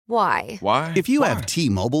Why? Why? If you have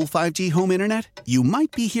T-Mobile 5G home internet, you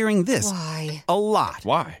might be hearing this Why? a lot.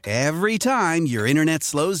 Why? Every time your internet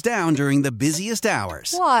slows down during the busiest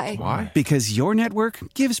hours. Why? Why? Because your network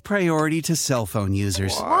gives priority to cell phone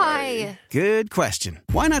users. Why? Good question.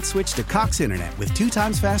 Why not switch to Cox Internet with 2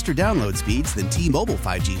 times faster download speeds than T-Mobile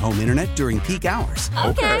 5G home internet during peak hours?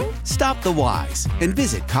 Okay. Stop the whys and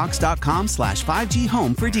visit cox.com/5G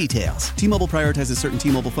home for details. T-Mobile prioritizes certain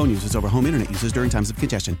T-Mobile phone users over home internet users during times of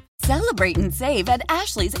congestion. Celebrate and save at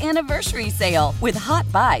Ashley's Anniversary Sale. With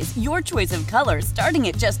Hot Buys, your choice of colors starting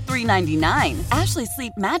at just $3.99. Ashley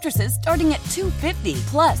Sleep mattresses starting at $2.50.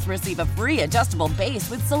 Plus, receive a free adjustable base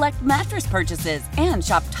with select mattress purchases. And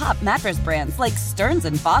shop top mattress brands like Stearns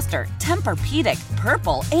 & Foster, Tempur-Pedic,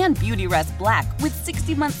 Purple, and Beautyrest Black with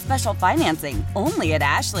 60-month special financing. Only at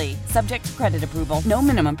Ashley. Subject to credit approval. No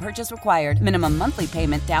minimum purchase required. Minimum monthly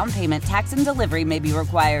payment, down payment, tax, and delivery may be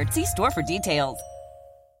required. See store for details.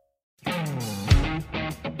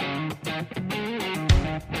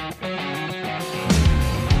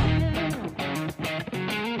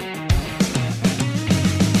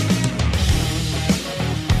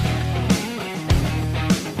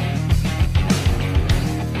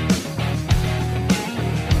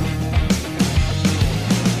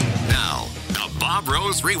 Now, the Bob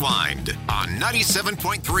Rose Rewind on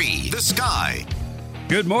 97.3 The Sky.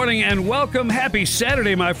 Good morning and welcome. Happy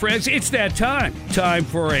Saturday, my friends. It's that time. Time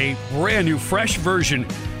for a brand new, fresh version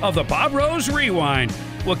of the Bob Rose Rewind.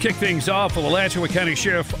 We'll kick things off with Alachua County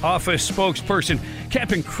Sheriff Office spokesperson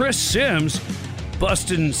Captain Chris Sims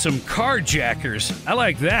busting some carjackers. I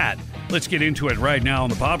like that. Let's get into it right now on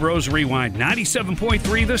the Bob Rose Rewind,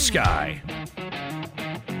 97.3 The Sky.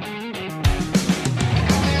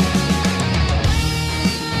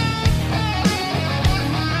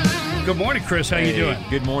 Good morning, Chris. How you doing?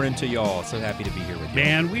 Good morning to y'all. So happy to be here with you.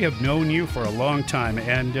 Man, we have known you for a long time,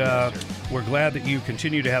 and we're glad that you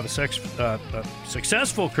continue to have a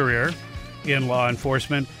successful career in law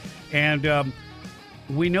enforcement. And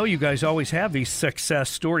we know you guys always have these success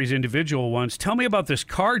stories, individual ones. Tell me about this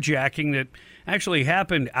carjacking that actually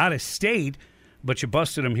happened out of state, but you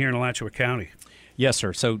busted them here in Alachua County. Yes,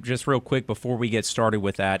 sir. So just real quick before we get started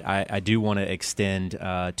with that, I do want to extend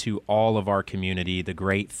to all of our community the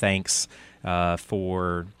great thanks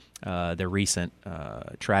for the recent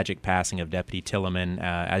tragic passing of Deputy Tilleman.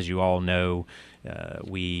 As you all know,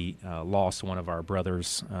 we lost one of our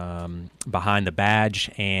brothers behind the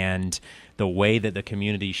badge, and the way that the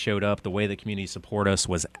community showed up, the way the community support us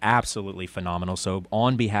was absolutely phenomenal. So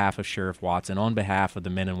on behalf of Sheriff Watson, on behalf of the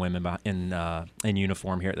men and women in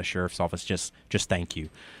uniform here at the Sheriff's Office, just thank you.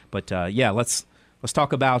 But yeah, let's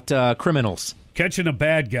talk about criminals. Catching the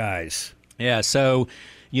bad guys. Yeah, so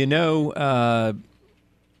you know,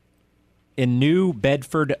 in New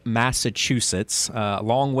Bedford, Massachusetts, a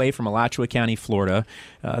long way from Alachua County, Florida,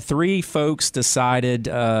 3 folks decided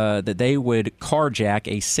that they would carjack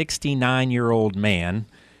a 69-year-old man.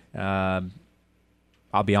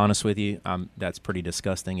 I'll be honest with you, that's pretty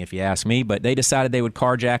disgusting if you ask me, but they decided they would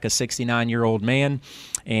carjack a 69-year-old man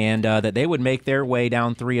and that they would make their way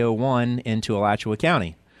down 301 into Alachua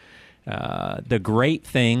County. The great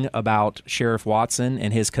thing about Sheriff Watson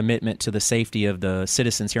and his commitment to the safety of the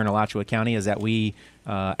citizens here in Alachua County is that we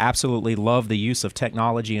absolutely love the use of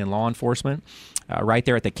technology in law enforcement. Right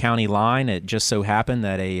there at the county line, it just so happened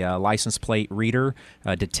that a license plate reader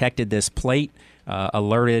detected this plate,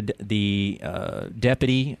 alerted the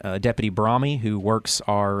Deputy Brahmi, who works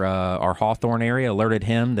our Hawthorne area, alerted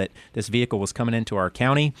him that this vehicle was coming into our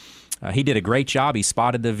county. He did a great job. He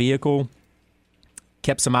spotted the vehicle,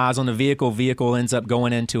 kept some eyes on the vehicle. Vehicle ends up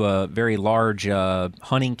going into a very large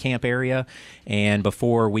hunting camp area, and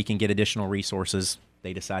before we can get additional resources,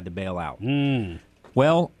 they decide to bail out.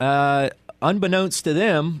 Well, unbeknownst to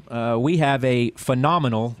them, we have a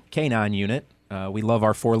phenomenal canine unit. We love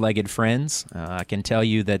our 4-legged friends. I can tell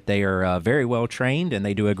you that they are very well trained, and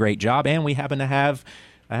they do a great job, and we happen to have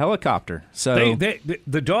a helicopter. So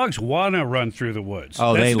the dogs want to run through the woods.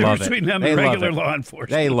 Oh, That's they love the difference it. between them They and love regular it. law enforcement.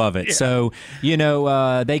 They love it. Yeah. So, you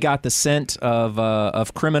know, they got the scent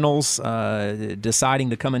of criminals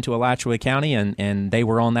deciding to come into Alachua County, and they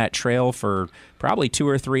were on that trail for probably 2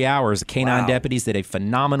 or 3 hours. The canine deputies did a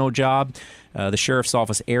phenomenal job. The Sheriff's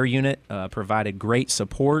Office Air Unit provided great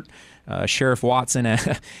support. Sheriff Watson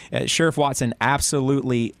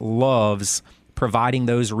absolutely loves providing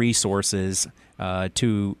those resources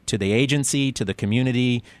to the agency, to the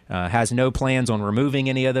community, has no plans on removing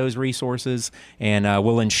any of those resources, and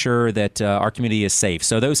will ensure that our community is safe.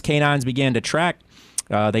 So those canines began to track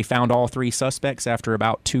They found all 3 suspects after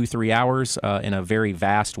about 2-3 hours in a very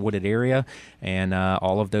vast wooded area. And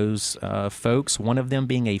all of those folks, one of them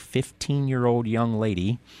being a 15-year-old young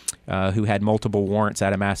lady who had multiple warrants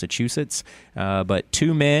out of Massachusetts. But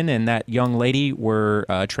 2 men and that young lady were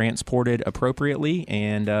transported appropriately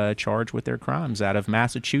and charged with their crimes out of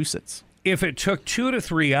Massachusetts. If it took 2 to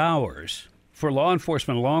 3 hours for law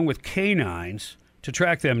enforcement, along with canines, to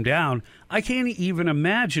track them down, I can't even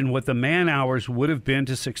imagine what the man hours would have been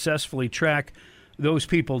to successfully track those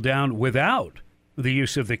people down without the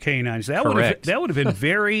use of the canines. That would have been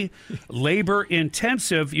very labor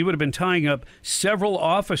intensive. You would have been tying up several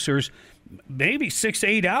officers, maybe 6 to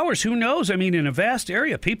 8 hours. Who knows? I mean, in a vast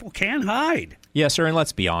area, people can hide. Yes, sir. And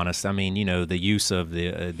let's be honest. I mean, the use of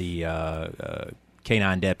the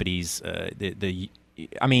canine deputies.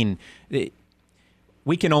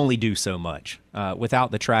 We can only do so much. Without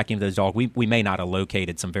the tracking of those dogs, we may not have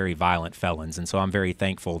located some very violent felons. And so I'm very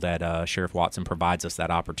thankful that Sheriff Watson provides us that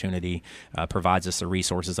opportunity, provides us the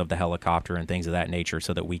resources of the helicopter and things of that nature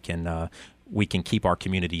so that we can keep our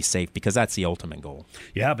communities safe, because that's the ultimate goal.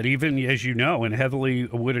 Yeah, but even, as you know, in a heavily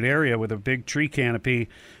wooded area with a big tree canopy,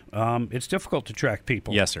 it's difficult to track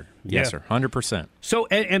people. Yes, sir. Yes, sir. 100%. So,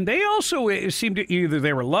 and they also seemed to, either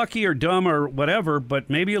they were lucky or dumb or whatever, but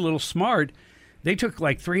maybe a little smart. They took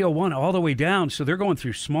like 301 all the way down, so they're going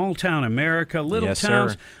through small town America, little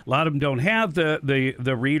towns. Sir. A lot of them don't have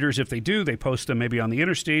the readers. If they do, they post them maybe on the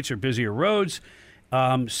interstates or busier roads.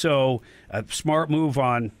 So a smart move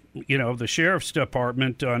on the sheriff's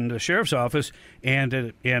department, on the sheriff's office,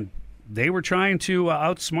 and they were trying to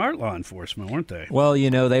outsmart law enforcement, weren't they? Well,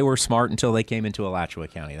 they were smart until they came into Alachua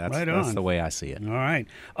County. That's the way I see it. All right.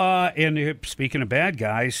 And speaking of bad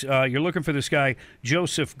guys, you're looking for this guy,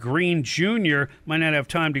 Joseph Green Jr. Might not have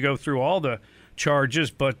time to go through all the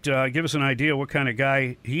charges, but give us an idea what kind of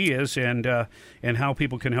guy he is and how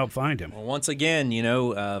people can help find him. Well, once again,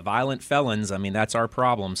 violent felons, I mean, that's our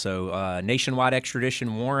problem. So nationwide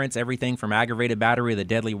extradition warrants, everything from aggravated battery with a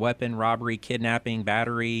deadly weapon, robbery, kidnapping,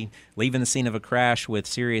 battery, leaving the scene of a crash with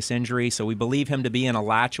serious injury. So we believe him to be in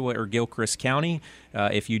Alachua or Gilchrist County.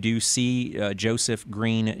 If you do see Joseph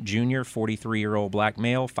Green Jr., 43-year-old black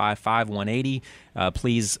male, 5'5", 180,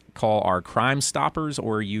 please call our Crime Stoppers,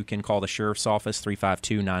 or you can call the Sheriff's Office,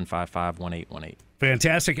 352-955-1818.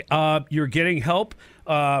 Fantastic. You're getting help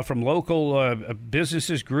from local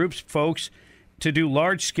businesses, groups, folks, to do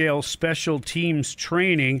large-scale special teams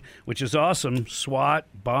training, which is awesome. SWAT,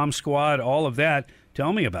 bomb squad, all of that.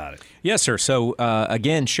 Tell me about it. Yes, sir. So,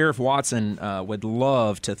 again, Sheriff Watson would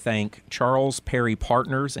love to thank Charles Perry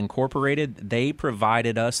Partners Incorporated. They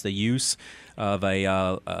provided us the use of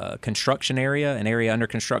a construction area, an area under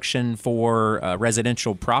construction for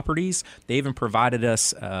residential properties. They even provided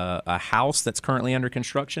us a house that's currently under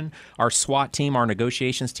construction. Our SWAT team, our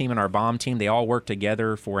negotiations team, and our bomb team, they all work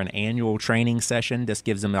together for an annual training session. This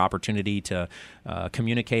gives them the opportunity to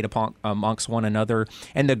communicate amongst one another.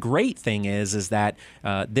 And the great thing is that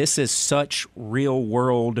this is such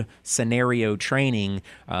real-world scenario training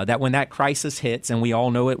that when that crisis hits, and we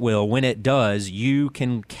all know it will, when it does, you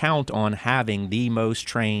can count on having the most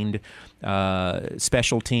trained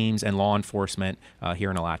special teams and law enforcement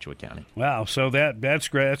here in Alachua County. Wow, so that's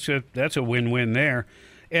great. That's a win-win there.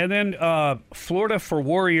 And then Florida for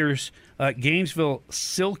Warriors, Gainesville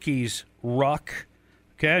Silkies Ruck.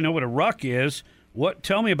 Okay, I know what a ruck is.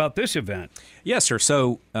 Tell me about this event. Yes, sir.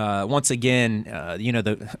 So once again,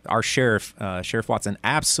 our sheriff, Sheriff Watson,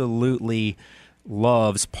 absolutely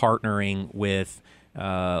loves partnering with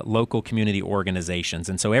local community organizations.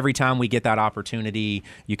 And so every time we get that opportunity,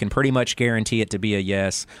 you can pretty much guarantee it to be a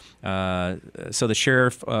yes. So the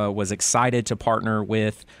sheriff was excited to partner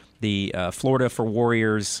with the Florida for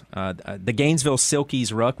Warriors, the Gainesville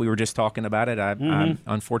Silkies Ruck. We were just talking about it.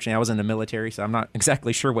 Unfortunately, I was in the military, so I'm not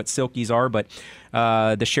exactly sure what Silkies are, but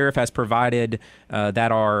the sheriff has provided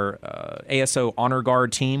that our ASO Honor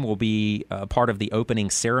Guard team will be part of the opening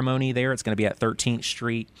ceremony there. It's going to be at 13th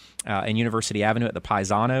Street and University Avenue at the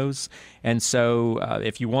Paisanos. And so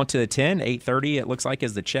if you want to attend, 8:30 it looks like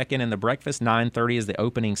is the check-in and the breakfast, 9:30 is the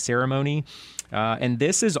opening ceremony. And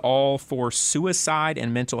this is all for suicide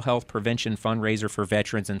and mental health prevention fundraiser for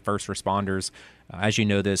veterans and first responders. As you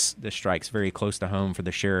know, this strikes very close to home for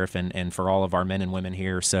the sheriff and for all of our men and women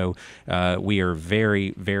here. So we are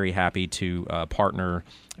very, very happy to partner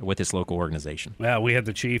with this local organization. Well, we had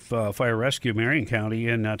the chief fire rescue Marion County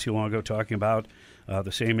in not too long ago talking about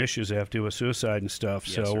the same issues they have to do with suicide and stuff.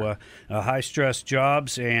 Yes, so high-stress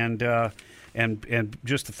jobs and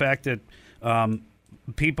just the fact that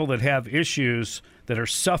people that have issues that are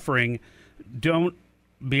suffering don't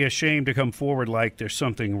be ashamed to come forward like there's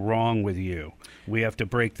something wrong with you. We have to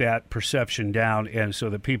break that perception down, and so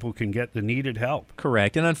that people can get the needed help.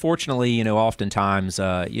 Correct. And unfortunately, oftentimes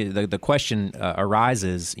the question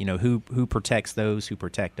arises, who protects those who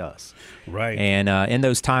protect us? Right. And in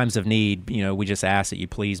those times of need, we just ask that you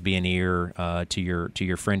please be an ear to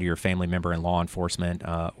your friend or your family member in law enforcement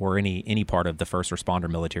or any part of the first responder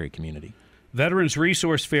military community. Veterans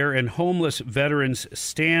Resource Fair and Homeless Veterans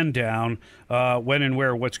Stand Down. When and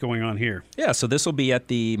where? What's going on here? Yeah, so this will be at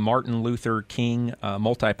the Martin Luther King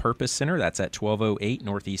Multi-Purpose Center. That's at 1208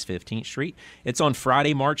 Northeast 15th Street. It's on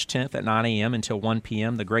Friday, March 10th at 9 a.m. until 1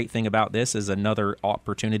 p.m. The great thing about this is another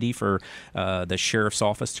opportunity for the Sheriff's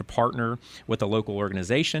Office to partner with a local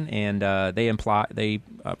organization, and they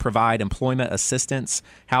provide employment assistance,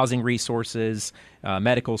 housing resources,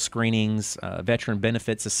 medical screenings, veteran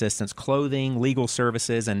benefits assistance, clothing, legal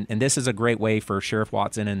services, and this is a great way for Sheriff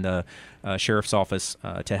Watson and the Sheriff's Office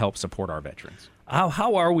to help support our veterans.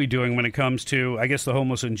 How are we doing when it comes to, I guess, the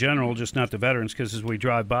homeless in general, just not the veterans, because as we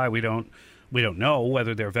drive by, we don't know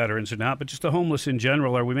whether they're veterans or not, but just the homeless in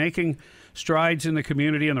general. Are we making strides in the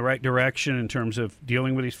community in the right direction in terms of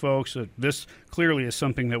dealing with these folks? This clearly is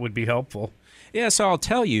something that would be helpful. Yeah, so I'll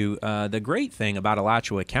tell you, the great thing about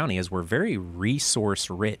Alachua County is we're very resource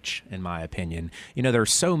rich, in my opinion.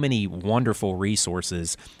 There's so many wonderful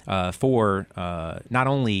resources for not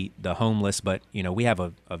only the homeless, but, we have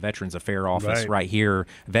a Veterans Affairs office right here,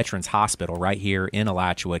 Veterans Hospital right here in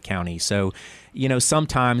Alachua County. So,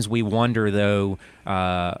 sometimes we wonder, though,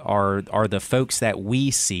 are the folks that we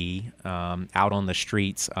see out on the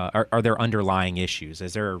streets, are there underlying issues?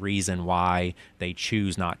 Is there a reason why they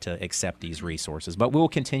choose not to accept these resources? But we'll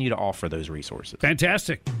continue to offer those resources.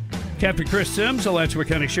 Fantastic. Captain Chris Sims, Alachua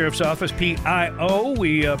County Sheriff's Office, PIO.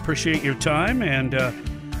 We appreciate your time and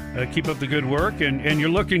keep up the good work. And you're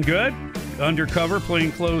looking good. Undercover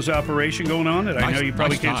plainclothes operation going on that I know you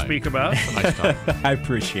probably can't speak about. I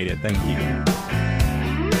appreciate it. Thank you.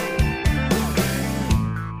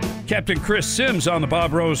 Captain Chris Sims on the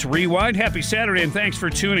Bob Rose Rewind. Happy Saturday, and thanks for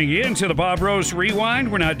tuning in to the Bob Rose Rewind.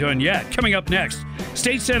 We're not done yet. Coming up next,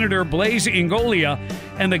 State Senator Blaise Ingoglia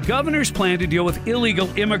and the governor's plan to deal with illegal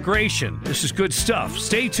immigration. This is good stuff.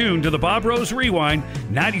 Stay tuned to the Bob Rose Rewind,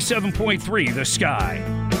 97.3 The Sky.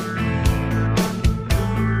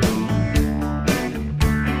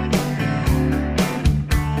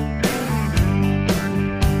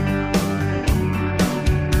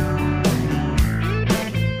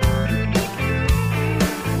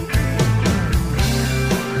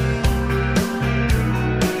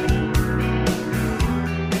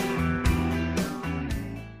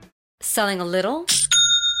 Selling a little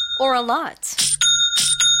or a lot?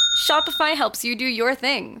 Shopify helps you do your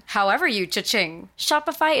thing, however you cha-ching.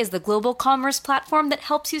 Shopify is the global commerce platform that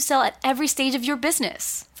helps you sell at every stage of your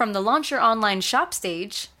business. From the launch your online shop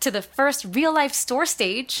stage, to the first real-life store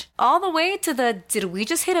stage, all the way to the did we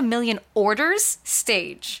just hit 1 million orders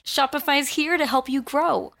stage. Shopify's here to help you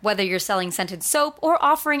grow. Whether you're selling scented soap or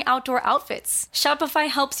offering outdoor outfits, Shopify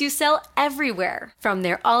helps you sell everywhere. From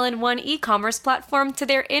their all-in-one e-commerce platform to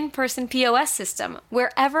their in-person POS system,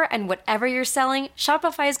 wherever and whatever you're selling,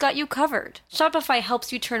 Shopify's got you covered. Shopify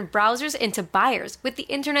helps you turn browsers into buyers with the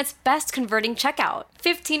internet's best converting checkout.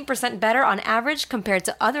 15% better on average compared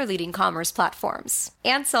to other leading commerce platforms.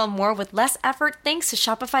 And sell more with less effort thanks to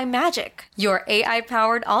Shopify Magic, your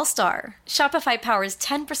AI-powered all-star. Shopify powers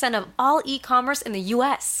 10% of all e-commerce in the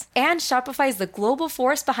U.S. And Shopify is the global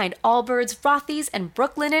force behind Allbirds, Rothy's, and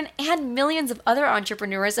Brooklinen, and millions of other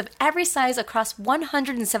entrepreneurs of every size across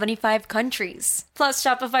 175 countries. Plus,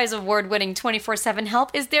 Shopify's award-winning 24/7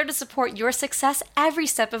 help is there to support your success every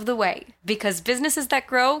step of the way. Because businesses that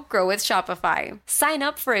grow with Shopify. Sign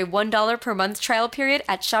up for a $1 per month trial period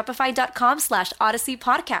at shopify.com/Odyssey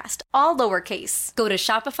Podcast, all lowercase. Go to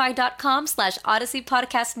shopify.com/Odyssey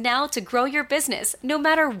Podcast now to grow your business, no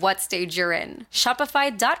matter what stage you're in.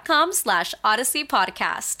 Shopify.com/Odyssey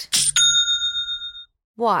Podcast.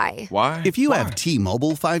 Why? If you have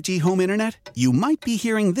T-Mobile 5G home internet, you might be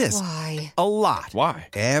hearing this Why? a lot. Why?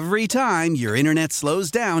 Every time your internet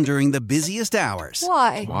slows down during the busiest hours.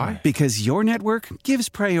 Why? Because your network gives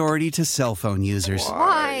priority to cell phone users.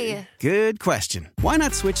 Why? Good question. Why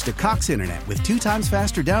not switch to Cox Internet with 2 times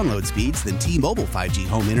faster download speeds than T-Mobile 5G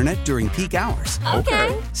home internet during peak hours?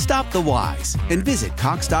 Okay. Stop the whys and visit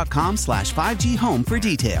cox.com/5G home for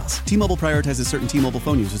details. T-Mobile prioritizes certain T-Mobile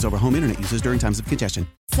phone users over home internet users during times of congestion.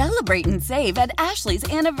 Celebrate and save at Ashley's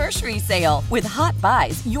Anniversary Sale. With Hot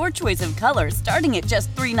Buys, your choice of colors starting at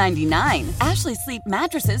just $3.99. Ashley Sleep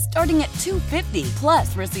mattresses starting at $2.50.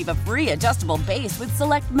 Plus, receive a free adjustable base with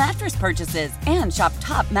select mattress purchases. And shop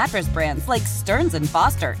top mattress brands like Stearns &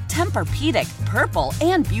 Foster, Tempur-Pedic, Purple,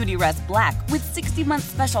 and Beautyrest Black with 60-month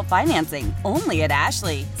special financing. Only at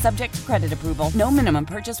Ashley. Subject to credit approval. No minimum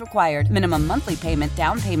purchase required. Minimum monthly payment,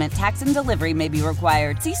 down payment, tax, and delivery may be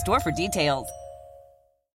required. See store for details.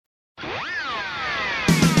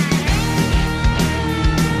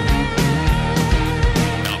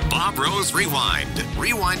 Bob Rose Rewind.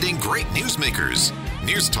 Rewinding great newsmakers.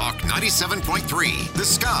 News Talk 97.3, The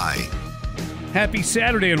Sky. Happy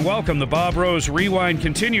Saturday and welcome. The Bob Rose Rewind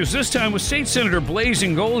continues, this time with State Senator Blaise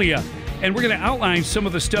Ingoglia. And we're going to outline some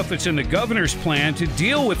of the stuff that's in the governor's plan to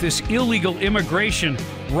deal with this illegal immigration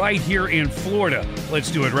right here in Florida. Let's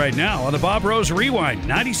do it right now on the Bob Rose Rewind,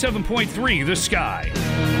 97.3, The Sky.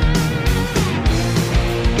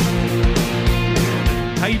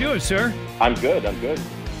 How you doing, sir? I'm good.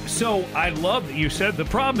 So I love that you said the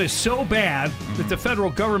problem is so bad that the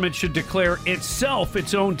federal government should declare itself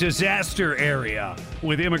its own disaster area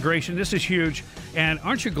with immigration. This is huge. And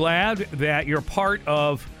aren't you glad that you're part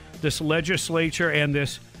of this legislature and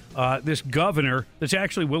this governor that's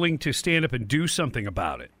actually willing to stand up and do something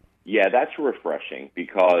about it? Yeah, that's refreshing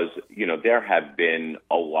because, there have been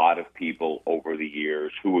a lot of people over the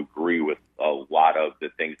years who agree with a lot of the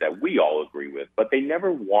things that we all agree with, but they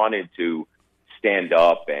never wanted to stand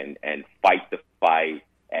up and fight the fight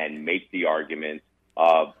and make the arguments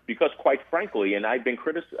because, quite frankly, and I've been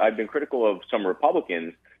critical of some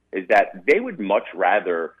Republicans, is that they would much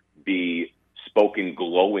rather be spoken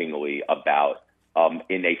glowingly about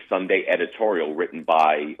in a Sunday editorial written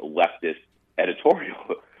by leftist editorial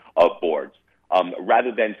boards,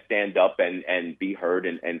 rather than stand up and be heard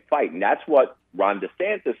and fight. And that's what Ron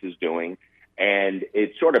DeSantis is doing. And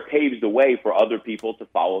it sort of paves the way for other people to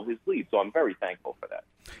follow his lead. So I'm very thankful for that.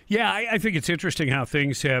 Yeah, I think it's interesting how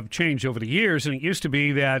things have changed over the years. And it used to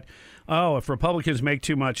be that, if Republicans make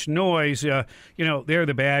too much noise, they're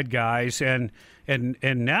the bad guys. And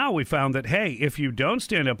now we found that, hey, if you don't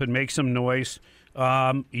stand up and make some noise,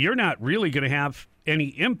 you're not really going to have any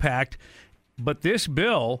impact. But this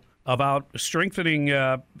bill about strengthening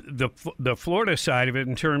the Florida side of it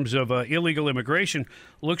in terms of illegal immigration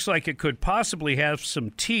looks like it could possibly have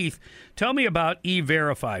some teeth. Tell me about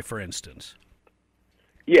E-Verify, for instance.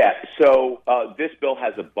 Yeah, so this bill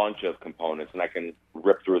has a bunch of components, and I can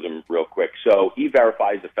rip through them real quick. So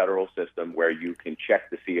E-Verify is a federal system where you can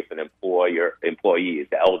check to see if an employee is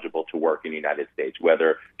eligible to work in the United States,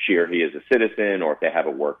 whether she or he is a citizen or if they have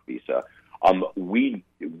a work visa.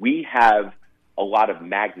 We have a lot of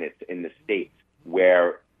magnets in the states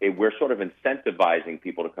where we're sort of incentivizing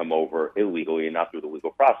people to come over illegally and not through the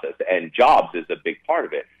legal process. And jobs is a big part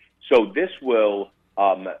of it. So this will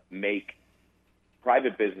make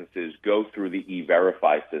private businesses go through the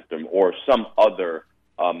E-Verify system or some other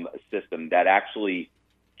system that actually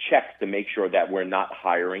checks to make sure that we're not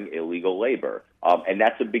hiring illegal labor. And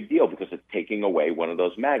that's a big deal because it's taking away one of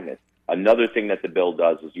those magnets. Another thing that the bill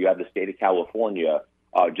does is you have the state of California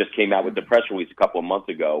just came out with the press release a couple of months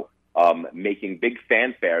ago, making big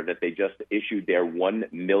fanfare that they just issued their 1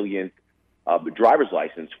 millionth driver's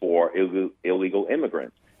license for illegal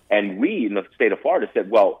immigrants. And we in the state of Florida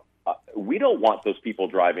said, well, we don't want those people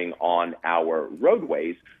driving on our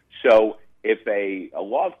roadways. So if a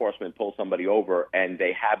law enforcement pulls somebody over and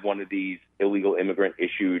they have one of these illegal immigrant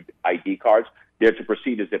issued ID cards, they're to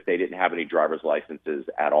proceed as if they didn't have any driver's licenses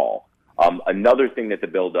at all. Another thing that the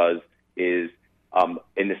bill does is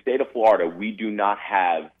in the state of Florida, we do not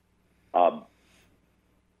have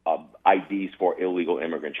IDs for illegal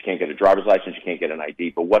immigrants. You can't get a driver's license, you can't get an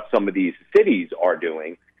ID. But what some of these cities are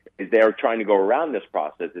doing is they are trying to go around this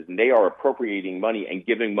process, and they are appropriating money and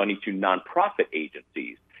giving money to nonprofit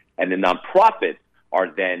agencies. And the nonprofits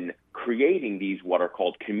are then creating these what are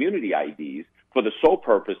called community IDs for the sole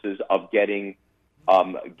purposes of getting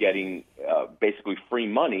basically free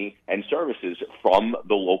money and services from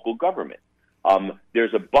the local government.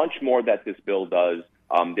 There's a bunch more that this bill does.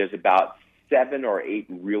 There's about 7 or 8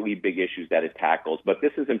 really big issues that it tackles, but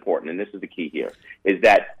this is important, and this is the key here, is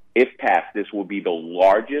that if passed, this will be the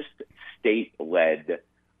largest state-led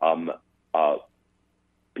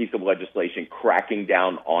piece of legislation cracking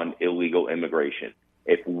down on illegal immigration.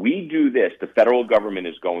 If we do this, the federal government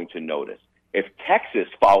is going to notice. If Texas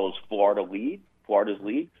follows Florida's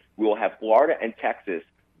lead, we will have Florida and Texas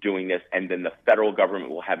doing this, and then the federal government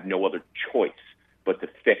will have no other choice but to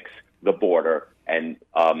fix the border and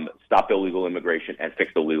stop illegal immigration and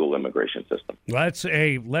fix the legal immigration system.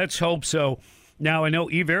 Let's hope so. Now, I know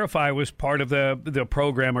E-Verify was part of the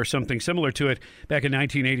program or something similar to it back in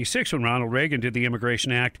 1986 when Ronald Reagan did the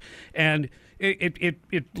Immigration Act, and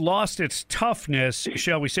it lost its toughness,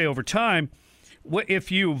 shall we say, over time.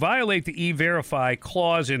 If you violate the E-Verify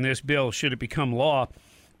clause in this bill, should it become law,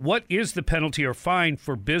 what is the penalty or fine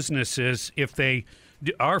for businesses if they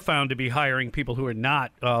are found to be hiring people who are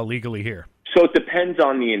not legally here? So it depends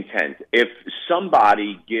on the intent. If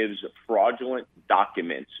somebody gives fraudulent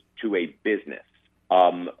documents to a business,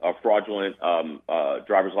 a fraudulent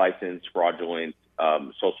driver's license, fraudulent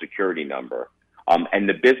social security number, and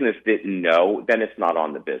the business didn't know, then it's not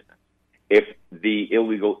on the business. If the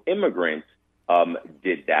illegal immigrant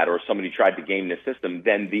did that, or somebody tried to game the system,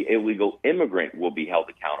 then the illegal immigrant will be held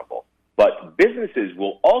accountable. But businesses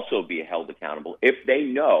will also be held accountable if they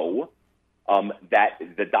know that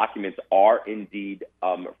the documents are indeed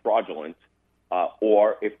fraudulent,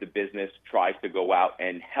 or if the business tries to go out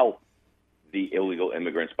and help the illegal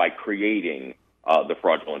immigrants by creating the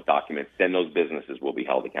fraudulent documents, then those businesses will be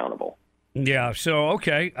held accountable. Yeah, so,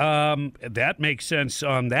 okay, that makes sense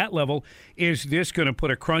on that level. Is this going to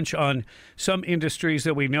put a crunch on some industries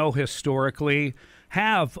that we know historically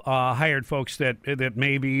have hired folks that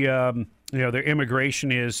maybe, their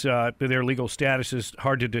immigration is, their legal status is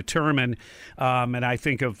hard to determine, and I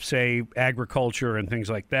think of, say, agriculture and things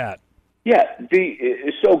like that. Yeah,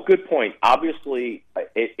 so good point. Obviously,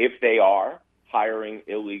 if they are hiring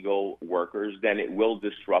illegal workers, then it will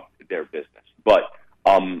disrupt their business. But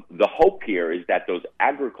the hope here is that those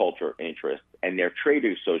agriculture interests and their trade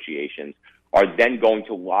associations are then going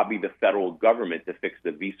to lobby the federal government to fix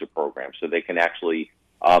the visa program so they can actually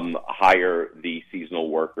hire the seasonal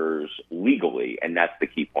workers legally, and that's the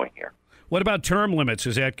key point here. What about term limits?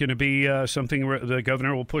 Is that going to be something the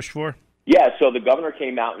governor will push for? Yeah, so the governor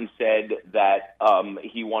came out and said that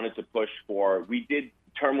he wanted to push for, we did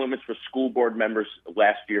term limits for school board members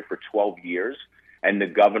last year for 12 years. And the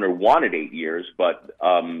governor wanted 8 years, but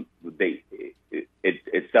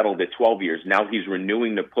it settled at 12 years. Now he's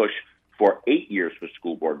renewing the push for 8 years for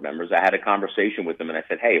school board members. I had a conversation with him, and I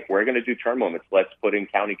said, hey, if we're going to do term limits, let's put in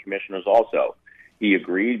county commissioners also. He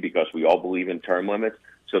agreed because we all believe in term limits.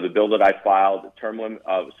 So the bill that I filed,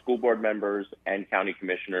 school board members and county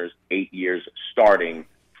commissioners, 8 years starting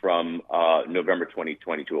from November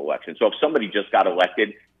 2022 election. So if somebody just got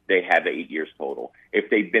elected, they have 8 years total. If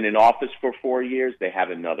they've been in office for 4 years, they have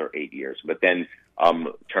another 8 years. But then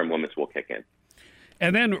term limits will kick in.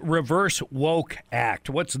 And then Reverse Woke Act.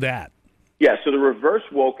 What's that? Yeah, so the Reverse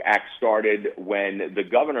Woke Act started when the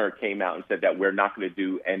governor came out and said that we're not going to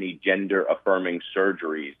do any gender-affirming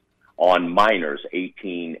surgeries on minors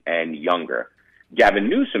 18 and younger. Gavin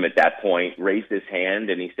Newsom at that point raised his hand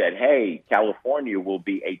and he said, hey, California will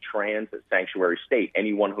be a trans sanctuary state.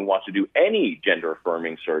 Anyone who wants to do any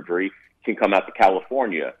gender-affirming surgery can come out to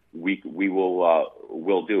California. We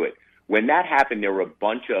will do it. When that happened, there were a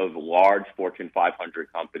bunch of large Fortune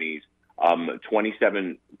 500 companies,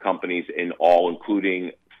 27 companies in all,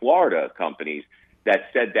 including Florida companies, that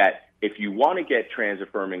said that if you want to get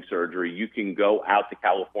trans-affirming surgery, you can go out to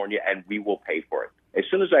California and we will pay for it. As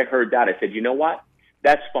soon as I heard that, I said, you know what?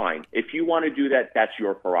 That's fine. If you want to do that, that's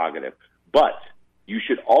your prerogative. But you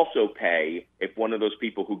should also pay if one of those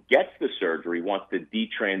people who gets the surgery wants to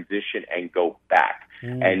detransition and go back.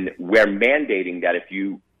 And we're mandating that if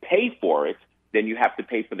you pay for it, then you have to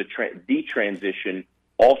pay for the detransition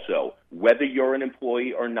also, whether you're an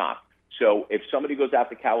employee or not. So if somebody goes out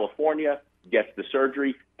to California, gets the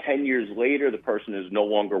surgery, 10 years later, the person is no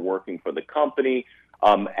longer working for the company,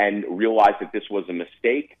 and realize that this was a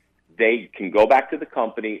mistake, they can go back to the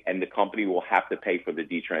company, and the company will have to pay for the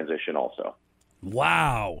detransition also.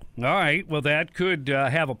 Wow. All right. Well, that could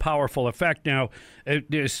have a powerful effect. Now,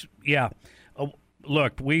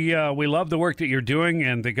 look, we love the work that you're doing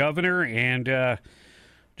and the governor, and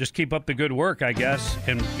just keep up the good work, I guess,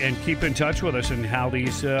 and keep in touch with us and how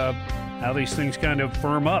these things kind of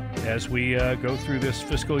firm up as we go through this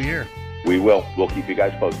fiscal year. We will. We'll keep you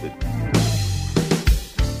guys posted.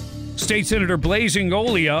 State Senator Blaise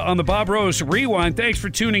Ingoglia on the Bob Rose Rewind. Thanks for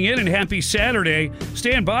tuning in and happy Saturday.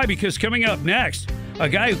 Stand by because coming up next, a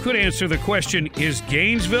guy who could answer the question, is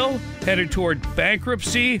Gainesville headed toward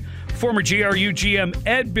bankruptcy? Former GRU GM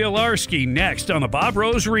Ed Bilarski next on the Bob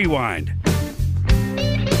Rose Rewind.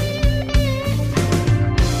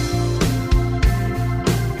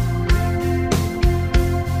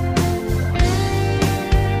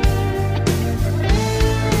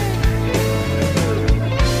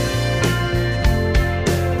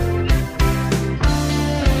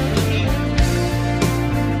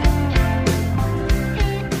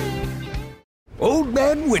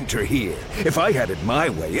 winter here. If I had it my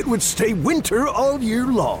way, it would stay winter all year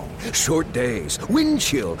long. Short days, wind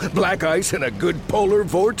chill, black ice, and a good polar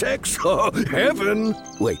vortex. Oh, heaven.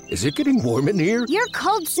 Wait, is it getting warm in here? Your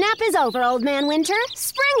cold snap is over, Old Man Winter.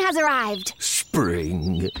 Spring has arrived.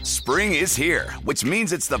 Spring. Spring is here, which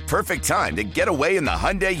means it's the perfect time to get away in the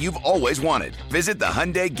Hyundai you've always wanted. Visit the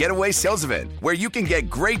Hyundai Getaway Sales Event, where you can get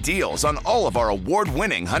great deals on all of our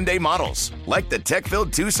award-winning Hyundai models, like the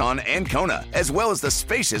tech-filled Tucson and Kona, as well as the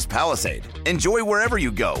spacious Palisade. Enjoy wherever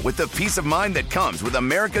you go with the peace of mind that comes with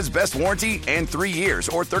America's best warranty and 3 years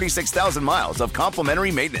or 36,000 miles of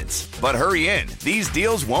complimentary maintenance. But hurry in, these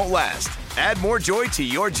deals won't last. Add more joy to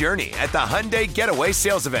your journey at the Hyundai Getaway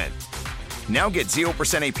Sales Event. Now get 0%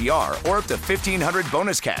 APR or up to $1,500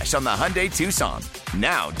 bonus cash on the Hyundai Tucson.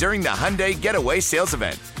 Now, during the Hyundai Getaway Sales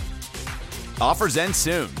Event. Offers end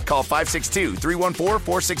soon. Call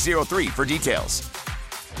 562-314-4603 for details.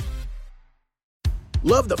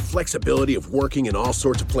 Love the flexibility of working in all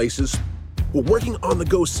sorts of places? Well, working on the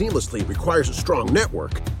go seamlessly requires a strong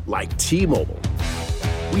network like T-Mobile.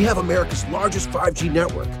 We have America's largest 5G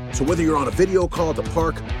network, so whether you're on a video call at the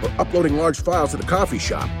park or uploading large files at the coffee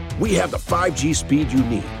shop, we have the 5G speed you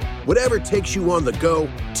need. Whatever takes you on the go,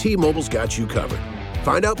 T-Mobile's got you covered.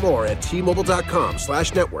 Find out more at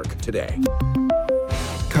T-Mobile.com/network today.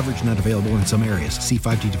 Coverage not available in some areas. See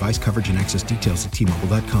 5G device coverage and access details at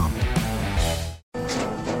T-Mobile.com.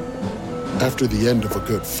 After the end of a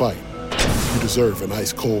good fight, you deserve an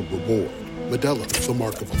ice-cold reward. Modelo is the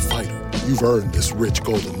mark of a fighter. You've earned this rich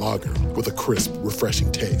golden lager with a crisp,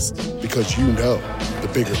 refreshing taste. Because you know, the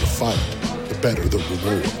bigger the fight, the better the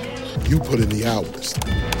reward. You put in the hours,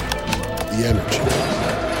 the energy,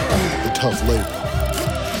 the tough labor.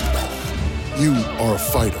 You are a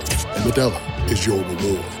fighter, and Modelo is your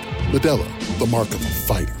reward. Modelo, the mark of a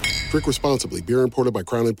fighter. Drink responsibly. Beer imported by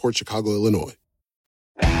Crown Imports, Chicago, Illinois.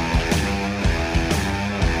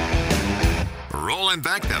 Rolling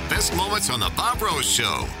back the best moments on the Bob Rose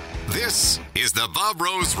Show. This is the Bob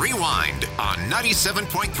Rose Rewind on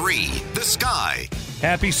 97.3 The Sky.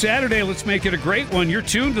 Happy Saturday. Let's make it a great one. You're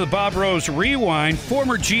tuned to the Bob Rose Rewind.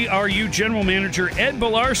 Former GRU General Manager Ed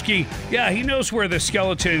Bolarski. Yeah, he knows where the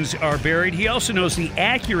skeletons are buried. He also knows the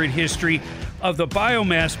accurate history of the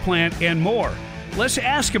biomass plant and more. Let's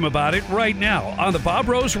ask him about it right now on the Bob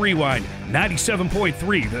Rose Rewind,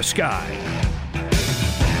 97.3 The Sky.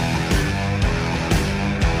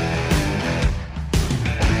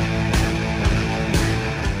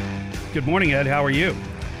 Good morning, Ed. How are you?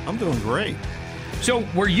 I'm doing great. So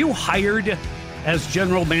were you hired as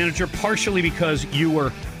general manager partially because you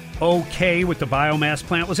were okay with the biomass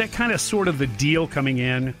plant? Was that kind of sort of the deal coming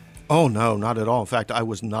in? Oh, no, not at all. In fact, I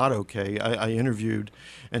was not okay. I interviewed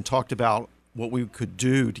and talked about what we could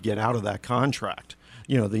do to get out of that contract.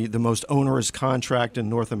 You know, the most onerous contract in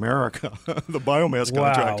North America, the biomass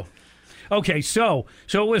contract. Wow. Okay, so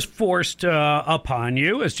it was forced upon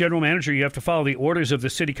you. As general manager, you have to follow the orders of the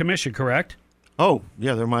city commission, correct? Oh,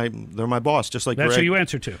 yeah, they're my boss, just like That's Greg. who you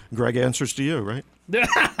answer to. Greg answers to you, right? Not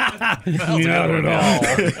at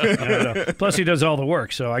all. No. Plus, he does all the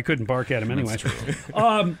work, so I couldn't bark at him anyway.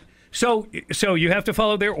 So you have to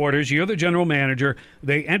follow their orders. You're the general manager.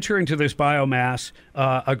 They enter into this biomass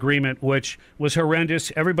agreement, which was horrendous.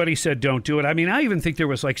 Everybody said, don't do it. I mean, I even think there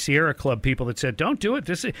was like Sierra Club people that said, don't do it.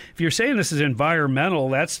 If you're saying this is environmental,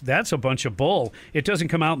 that's a bunch of bull. It doesn't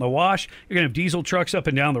come out in the wash. You're going to have diesel trucks up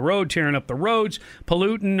and down the road, tearing up the roads,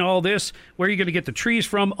 polluting, all this. Where are you going to get the trees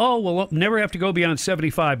from? Oh, we'll never have to go beyond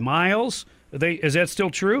 75 miles. Is that still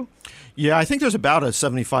true? Yeah, I think there's about a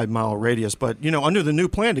 75-mile radius. But, you know, under the new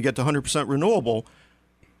plan to get to 100% renewable,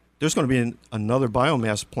 there's going to be another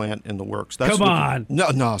biomass plant in the works. Come on.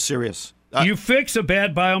 No, serious. You fix a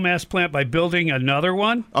bad biomass plant by building another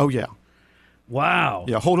one? Oh, yeah. Wow.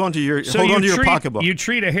 Yeah, hold on to your pocketbook. You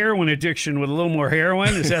treat a heroin addiction with a little more heroin?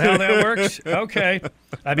 Is that how that works? Okay.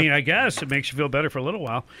 I mean, I guess it makes you feel better for a little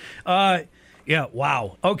while. Yeah,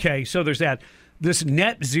 wow. Okay, so there's that. This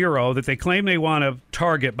net zero that they claim they want to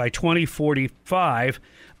target by 2045,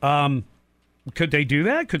 could they do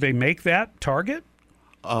that? Could they make that target?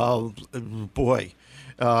 Boy,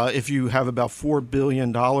 if you have about $4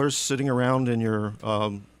 billion sitting around in your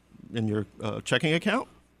checking account,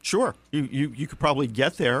 sure, you could probably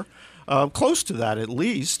get there, close to that at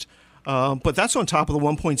least. But that's on top of the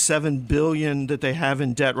 $1.7 billion that they have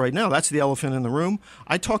in debt right now. That's the elephant in the room.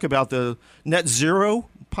 I talk about the net zero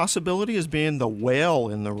possibility as being the whale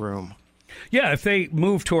in the room. Yeah, if they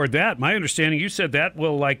move toward that, my understanding, you said that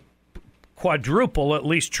will like quadruple, at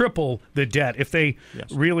least triple the debt if they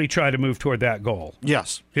really try to move toward that goal.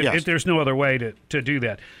 Yes. There's no other way to do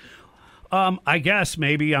that. I guess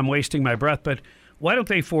maybe I'm wasting my breath, but why don't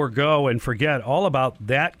they forego and forget all about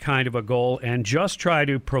that kind of a goal and just try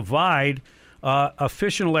to provide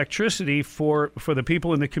efficient electricity for the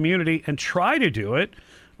people in the community, and try to do it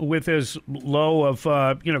with as low of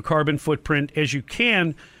carbon footprint as you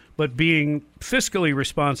can, but being fiscally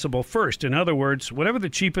responsible first. In other words, whatever the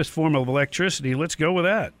cheapest form of electricity, let's go with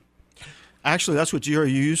that. Actually, that's what GRU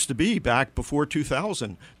used to be back before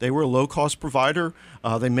 2000. They were a low-cost provider.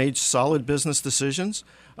 They made solid business decisions.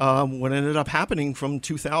 What ended up happening from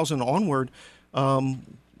 2000 onward,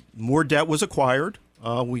 more debt was acquired.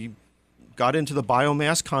 We got into the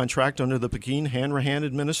biomass contract under the Pekin-Hanrahan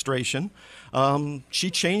administration. She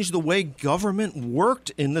changed the way government worked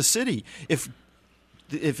in the city. If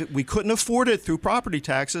we couldn't afford it through property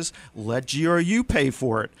taxes, let GRU pay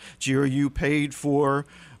for it. GRU paid for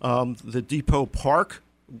the Depot Park,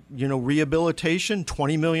 rehabilitation,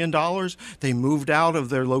 $20 million. They moved out of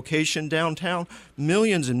their location downtown.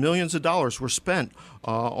 Millions and millions of dollars were spent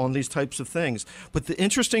on these types of things. But the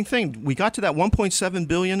interesting thing, we got to that $1.7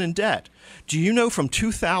 billion in debt. Do you know from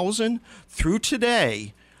 2000 through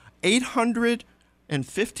today, $850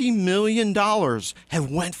 million have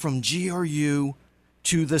went from GRU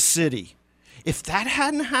to the city? If that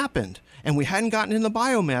hadn't happened and we hadn't gotten in the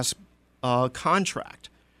biomass contract,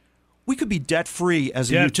 we could be debt-free as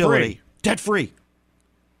a utility. Debt-free.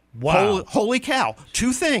 Wow. Holy cow.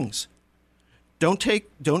 Two things. Don't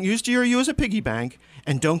use GRU as a piggy bank,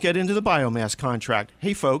 and don't get into the biomass contract.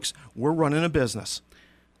 Hey, folks, we're running a business.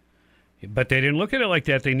 But they didn't look at it like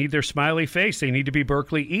that. They need their smiley face. They need to be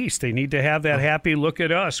Berkeley East. They need to have that happy look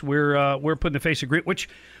at us. We're putting the face of green, which,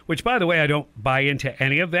 by the way, I don't buy into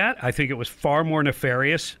any of that. I think it was far more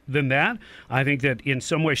nefarious than that. I think that in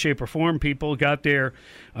some way, shape, or form, people got their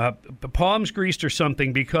palms greased or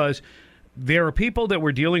something, because there are people that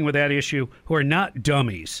were dealing with that issue who are not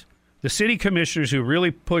dummies. The city commissioners who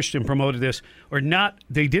really pushed and promoted this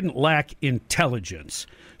they didn't lack intelligence.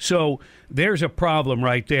 So there's a problem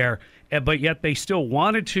right there. But yet they still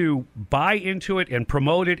wanted to buy into it and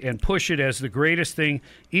promote it and push it as the greatest thing,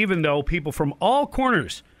 even though people from all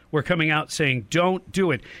corners were coming out saying, don't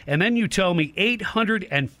do it. And then you tell me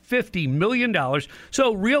 $850 million,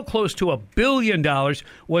 so real close to $1 billion,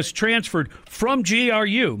 was transferred from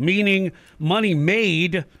GRU, meaning money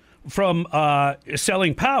made from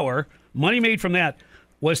selling power, money made from that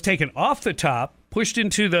was taken off the top, pushed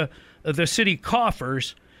into the city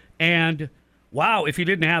coffers, and wow, if you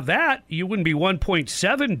didn't have that, you wouldn't be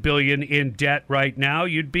 $1.7 billion in debt right now.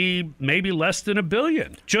 You'd be maybe less than $1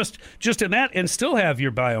 billion just in that, and still have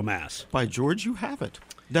your biomass. By George, you have it.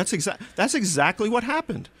 That's exactly what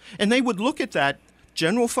happened. And they would look at that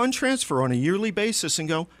general fund transfer on a yearly basis and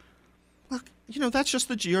go, look, that's just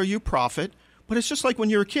the GRU profit. But it's just like when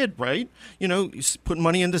you're a kid, right? You put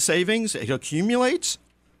money into savings, it accumulates.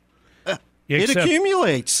 It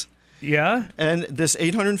accumulates. Yeah. And this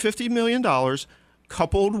 $850 million,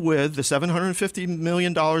 coupled with the $750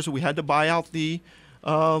 million that we had to buy out the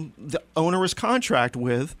onerous contract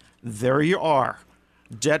with, there you are,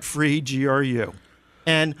 debt-free GRU.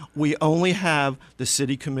 And we only have the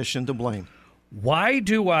city commission to blame. Why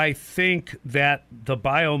do I think that the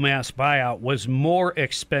biomass buyout was more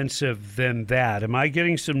expensive than that? Am I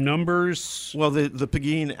getting some numbers? Well, the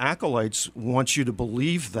Pekin acolytes want you to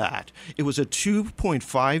believe that. It was a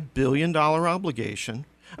 $2.5 billion obligation.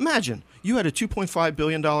 Imagine, you had a $2.5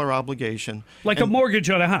 billion obligation. Like a mortgage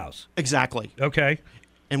on a house. Exactly. Okay.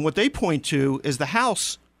 And what they point to is the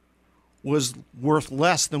house was worth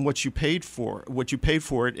less than what you paid for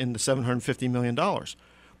it in the $750 million.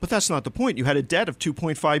 But that's not the point. You had a debt of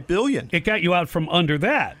 $2.5 billion. It got you out from under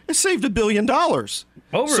that. It saved $1 billion.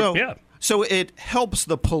 Yeah. So it helps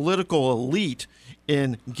the political elite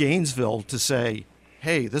in Gainesville to say,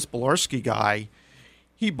 hey, this Bilarski guy,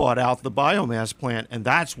 he bought out the biomass plant, and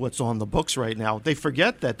that's what's on the books right now. They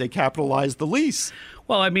forget that they capitalized the lease.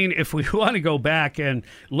 Well, I mean, if we want to go back and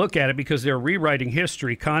look at it, because they're rewriting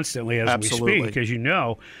history constantly as we speak, as you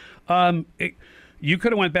know, you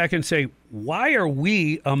could have went back and say, why are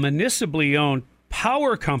we a municipally owned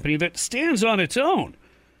power company that stands on its own?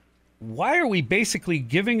 Why are we basically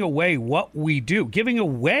giving away what we do, giving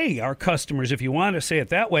away our customers, if you want to say it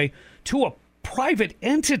that way, to a private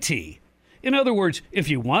entity? In other words, if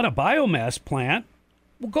you want a biomass plant,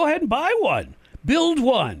 well, go ahead and buy one, build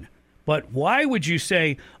one. But why would you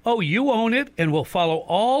say, oh, you own it and we'll follow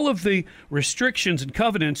all of the restrictions and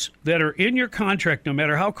covenants that are in your contract, no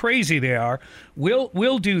matter how crazy they are?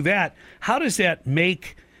 We'll do that. How does that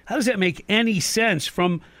make any sense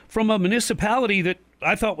from a municipality that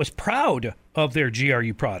I thought was proud of their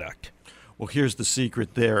GRU product? Well, here's the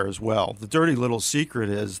secret there as well. The dirty little secret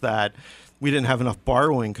is that we didn't have enough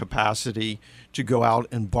borrowing capacity to go out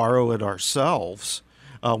and borrow it ourselves.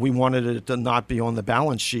 We wanted it to not be on the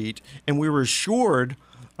balance sheet, and we were assured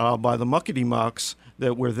by the muckety-mucks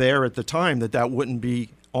that were there at the time that wouldn't be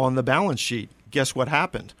on the balance sheet. Guess what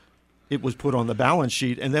happened? It was put on the balance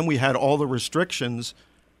sheet, and then we had all the restrictions.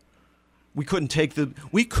 We could not take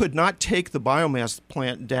the biomass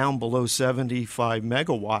plant down below 75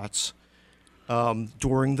 megawatts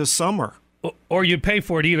during the summer. Or you'd pay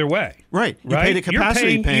for it either way. Right. You paid a capacity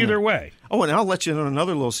You're paying payment. either way. Oh, and I'll let you know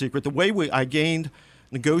another little secret. The way I gained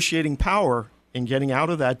negotiating power in getting out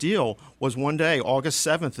of that deal was one day, August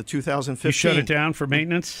 7th of 2015. You shut it down for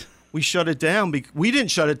maintenance? We shut it down. We didn't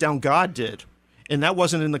shut it down. God did. And that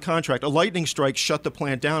wasn't in the contract. A lightning strike shut the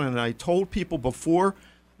plant down, and I told people before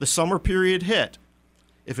the summer period hit,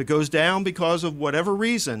 if it goes down because of whatever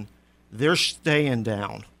reason, they're staying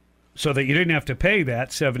down. So that you didn't have to pay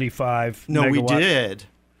that 75 No, megawatts. we did,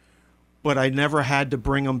 but I never had to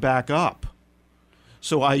bring them back up.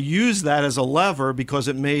 So I used that as a lever because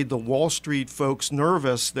it made the Wall Street folks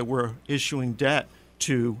nervous that were issuing debt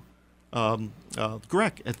to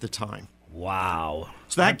GREC at the time. Wow.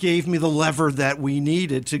 So that gave me the lever that we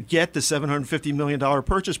needed to get the $750 million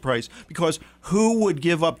purchase price, because who would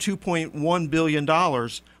give up $2.1 billion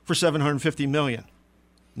for $750 million?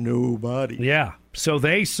 Nobody. Yeah. So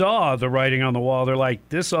they saw the writing on the wall. They're like,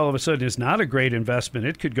 this all of a sudden is not a great investment.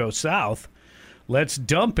 It could go south. Let's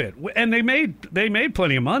dump it. And they made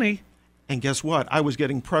plenty of money. And guess what? I was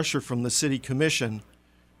getting pressure from the city commission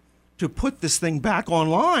to put this thing back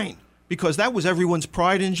online, because that was everyone's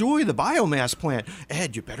pride and joy, the biomass plant.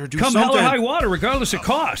 Ed, you better do something. Come hell or high water, regardless of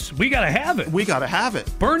cost. We got to have it. We got to have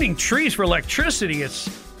it. Burning trees for electricity, it's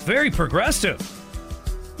very progressive.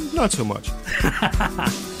 Not so much.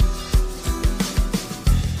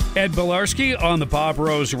 Ed Bilarski on the Bob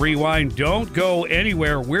Rose Rewind. Don't go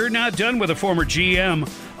anywhere. We're not done with the former GM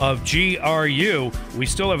of GRU. We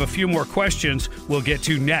still have a few more questions we'll get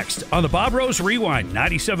to next on the Bob Rose Rewind,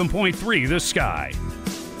 97.3 The Sky.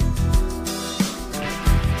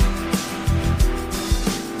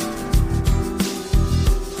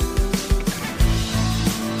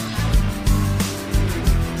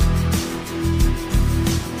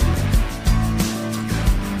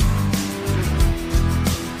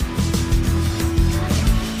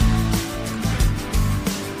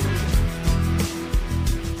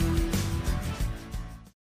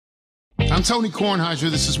 I'm Tony Kornheiser.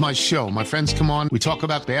 This is my show. My friends come on. We talk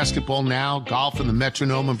about basketball now, golf, and the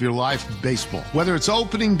metronome of your life, baseball. Whether it's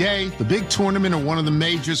opening day, the big tournament, or one of the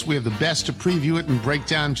majors, we have the best to preview it and break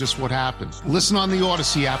down just what happens. Listen on the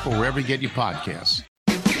Odyssey app or wherever you get your podcasts.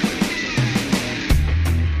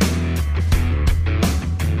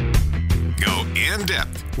 Go in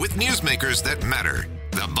depth with newsmakers that matter.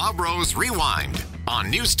 The Bob Rose Rewind on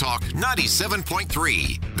News Talk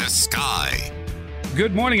 97.3 The Sky.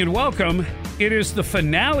 Good morning and welcome. It is the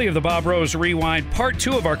finale of the Bob Rose Rewind. Part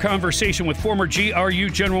 2 of our conversation with former GRU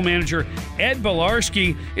General Manager Ed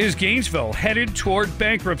Bilarski. Is Gainesville headed toward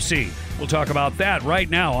bankruptcy? We'll talk about that right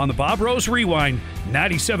now on the Bob Rose Rewind,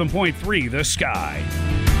 97.3 The Sky.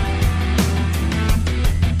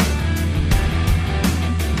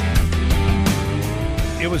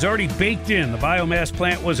 It was already baked in. The biomass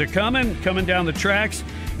plant was coming down the tracks.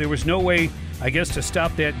 There was no way, I guess, to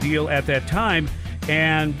stop that deal at that time.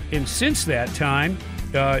 And since that time,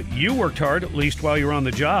 you worked hard, at least while you were on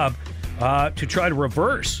the job, to try to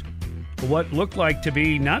reverse what looked like to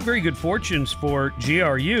be not very good fortunes for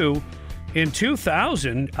GRU. In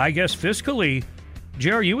 2000, I guess fiscally,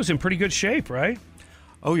 GRU was in pretty good shape, right?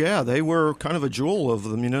 Oh, yeah. They were kind of a jewel of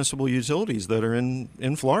the municipal utilities that are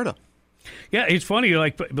in Florida. Yeah, it's funny.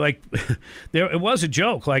 Like there, it was a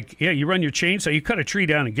joke. Like, yeah, you run your chainsaw, you cut a tree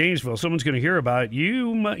down in Gainesville. Someone's going to hear about it.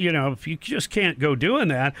 You know, if you just can't go doing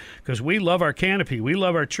that, because we love our canopy, we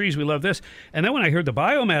love our trees, we love this. And then when I heard the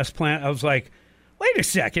biomass plant, I was like, wait a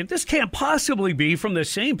second, this can't possibly be from the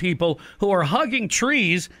same people who are hugging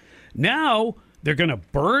trees. Now they're going to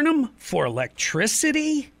burn them for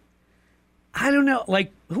electricity. I don't know.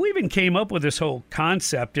 Like, who even came up with this whole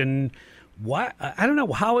concept? And why? I don't know.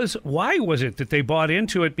 Why was it that they bought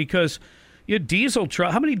into it? Because you had diesel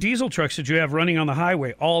truck. How many diesel trucks did you have running on the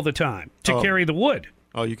highway all the time to carry the wood?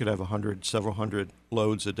 Oh, you could have several hundred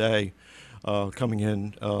loads a day coming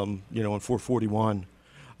in, on 441.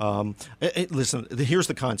 Listen, here's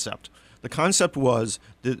the concept. The concept was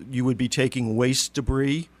that you would be taking waste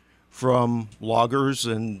debris from loggers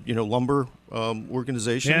and lumber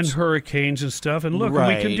organizations and hurricanes and stuff, and look,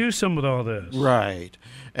 right. We can do some with all this, right?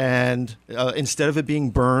 And instead of it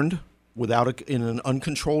being burned in an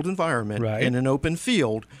uncontrolled environment, in an open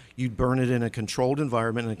field, you'd burn it in a controlled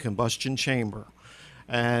environment in a combustion chamber.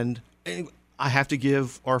 And I have to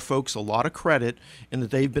give our folks a lot of credit in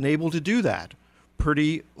that they've been able to do that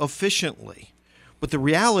pretty efficiently. But the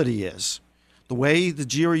reality is, the way the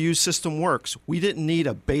GRU system works, we didn't need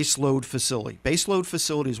a base load facility. Base load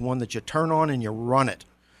facility is one that you turn on and you run it.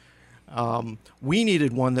 We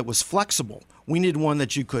needed one that was flexible. We needed one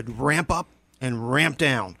that you could ramp up and ramp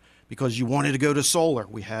down because you wanted to go to solar.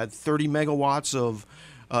 We had 30 megawatts of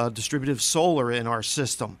distributive solar in our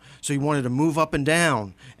system. So you wanted to move up and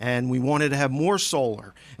down, and we wanted to have more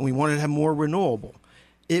solar, and we wanted to have more renewable.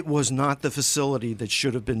 It was not the facility that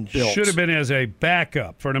should have been built. Should have been as a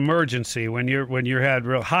backup for an emergency when you had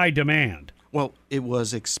real high demand. Well, it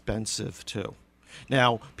was expensive too.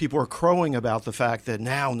 Now, people are crowing about the fact that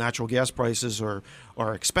now natural gas prices are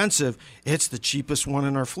expensive. It's the cheapest one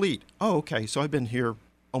in our fleet. Oh, okay. So I've been here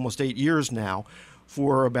almost 8 years now.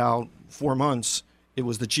 For about 4 months, it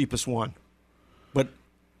was the cheapest one. But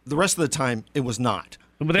the rest of the time, it was not.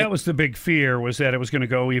 But that was the big fear, was that it was going to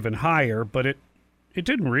go even higher, but it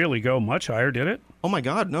didn't really go much higher, did it? Oh, my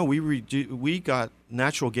God, no. We got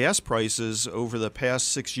natural gas prices over the past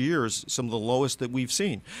 6 years, some of the lowest that we've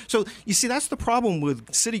seen. So, you see, that's the problem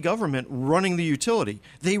with city government running the utility.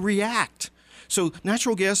 They react. So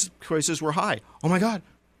natural gas prices were high. Oh, my God,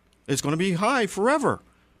 it's going to be high forever.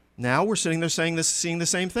 Now we're sitting there seeing the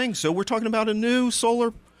same thing. So we're talking about a new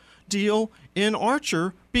solar deal in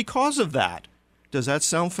Archer because of that. Does that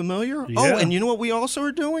sound familiar? Yeah. Oh, and you know what we also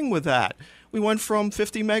are doing with that? We went from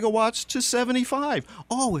 50 megawatts to 75.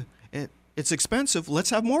 Oh, it's expensive. Let's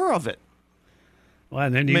have more of it. Well,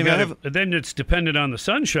 and then then it's dependent on the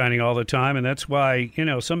sun shining all the time, and that's why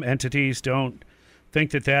some entities don't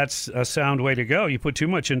think that that's a sound way to go. You put too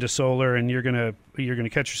much into solar, and you're gonna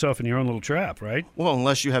catch yourself in your own little trap, right? Well,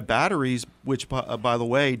 unless you have batteries, which by the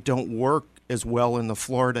way don't work as well in the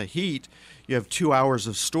Florida heat. You have 2 hours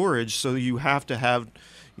of storage, so you have to have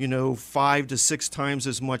 5 to 6 times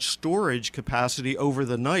as much storage capacity over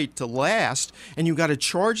the night to last, and you got to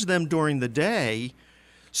charge them during the day.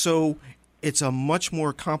 So it's a much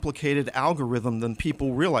more complicated algorithm than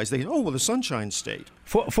people realize. They the Sunshine State.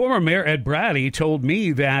 Former Mayor Ed Brady told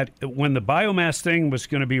me that when the biomass thing was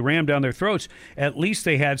going to be rammed down their throats, at least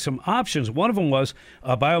they had some options. One of them was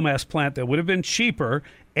a biomass plant that would have been cheaper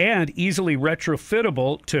and easily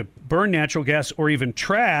retrofittable to burn natural gas or even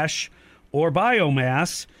trash or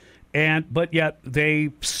biomass, but yet they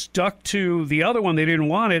stuck to the other one. They didn't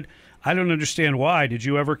want it. I don't understand why. Did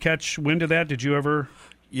you ever catch wind of that? Did you ever?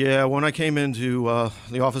 Yeah, when I came into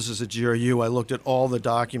the offices at GRU, I looked at all the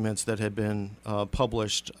documents that had been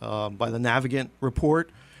published by the Navigant report.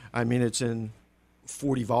 I mean, it's in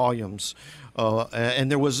 40 volumes, and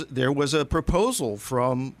there was a proposal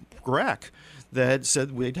from GREC that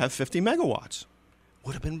said we'd have 50 megawatts.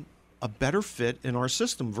 Would have been a better fit in our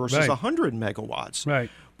system versus 100 megawatts. Right.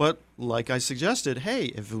 But like I suggested, hey,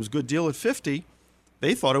 if it was a good deal at 50,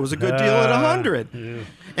 they thought it was a good deal at 100. Yeah.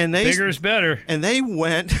 And bigger is better. And they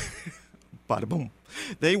went, bada boom.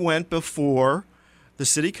 They went before the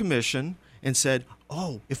city commission and said,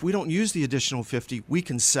 "Oh, if we don't use the additional 50, we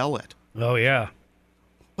can sell it." Oh yeah.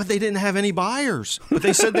 But they didn't have any buyers. But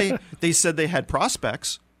they said they had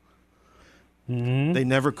prospects. Mm-hmm. They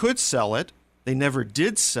never could sell it. They never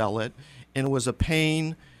did sell it, and it was a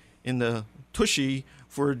pain in the tushy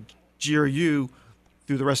for GRU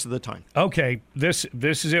through the rest of the time. Okay, this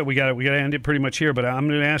is it. We got to end it pretty much here. But I'm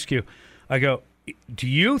going to ask you. Do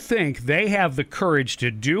you think they have the courage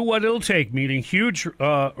to do what it'll take, meaning huge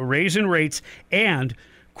raise in rates and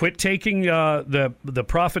quit taking the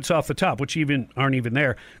profits off the top, which aren't even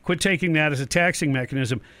there? Quit taking that as a taxing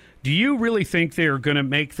mechanism. Do you really think they're going to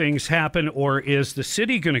make things happen, or is the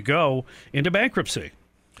city going to go into bankruptcy?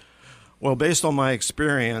 Well, based on my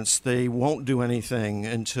experience, they won't do anything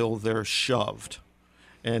until they're shoved.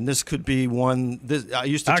 And this could be one. I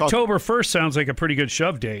used to October 1st sounds like a pretty good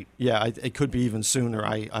shove date. Yeah, it could be even sooner,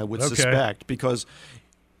 I would suspect, because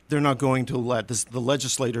they're not going to let this. The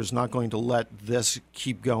legislator's not going to let this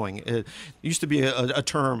keep going. It used to be a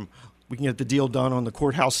term, we can get the deal done on the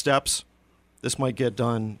courthouse steps. This might get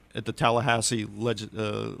done at the Tallahassee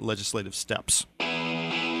legislative steps.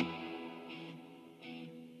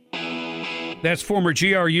 That's former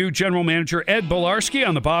GRU General Manager Ed Bolarski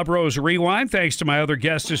on the Bob Rose Rewind. Thanks to my other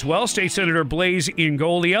guests as well, State Senator Blaise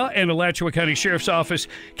Ingoglia and Alachua County Sheriff's Office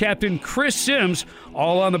Captain Chris Sims,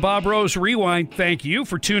 all on the Bob Rose Rewind. Thank you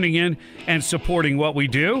for tuning in and supporting what we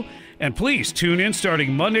do. And please tune in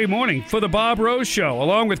starting Monday morning for the Bob Rose Show,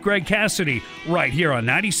 along with Greg Cassidy, right here on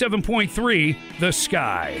 97.3 The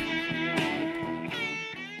Sky.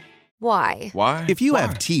 Why? Why? If you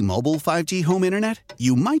have T-Mobile 5G home internet,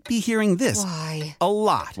 you might be hearing this Why? a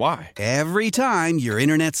lot. Why? Every time your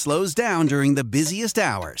internet slows down during the busiest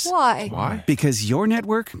hours. Why? Why? Because your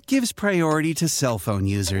network gives priority to cell phone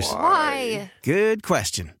users. Why? Good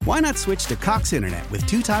question. Why not switch to Cox Internet with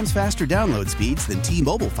 2 times faster download speeds than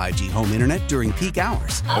T-Mobile 5G home internet during peak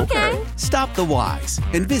hours? Okay. Stop the whys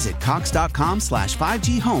and visit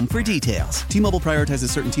cox.com/5G home for details. T-Mobile prioritizes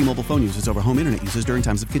certain T-Mobile phone users over home internet users during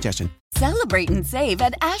times of congestion. Celebrate and save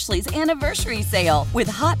at Ashley's Anniversary Sale. With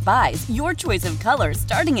Hot Buys, your choice of colors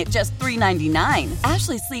starting at just $3.99.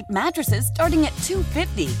 Ashley Sleep mattresses starting at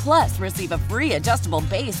 $2.50. Plus, receive a free adjustable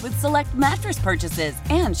base with select mattress purchases.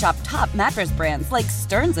 And shop top mattress brands like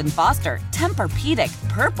Stearns & Foster, Tempur-Pedic,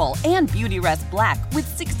 Purple, and Beautyrest Black with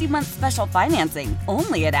 60-month special financing.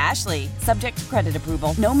 Only at Ashley. Subject to credit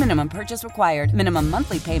approval. No minimum purchase required. Minimum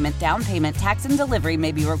monthly payment, down payment, tax, and delivery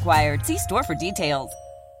may be required. See store for details.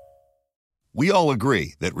 We all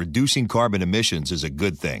agree that reducing carbon emissions is a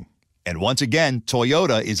good thing. And once again,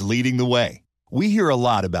 Toyota is leading the way. We hear a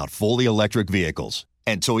lot about fully electric vehicles,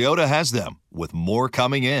 and Toyota has them, with more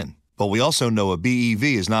coming in. But we also know a BEV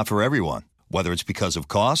is not for everyone, whether it's because of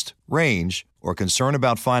cost, range, or concern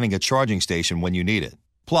about finding a charging station when you need it.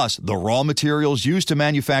 Plus, the raw materials used to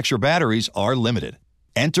manufacture batteries are limited.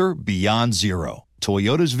 Enter Beyond Zero,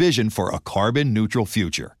 Toyota's vision for a carbon-neutral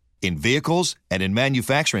future. In vehicles and in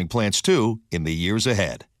manufacturing plants, too, in the years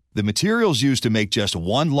ahead. The materials used to make just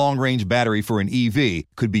one long-range battery for an EV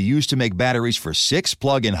could be used to make batteries for 6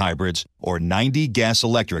 plug-in hybrids or 90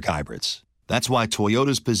 gas-electric hybrids. That's why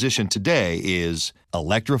Toyota's position today is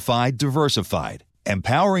electrified, diversified,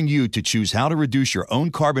 empowering you to choose how to reduce your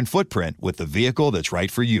own carbon footprint with the vehicle that's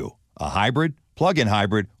right for you, a hybrid, plug-in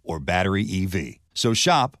hybrid, or battery EV. So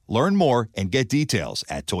shop, learn more, and get details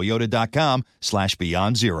at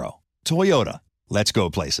toyota.com/beyond zero. Toyota, let's go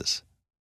places.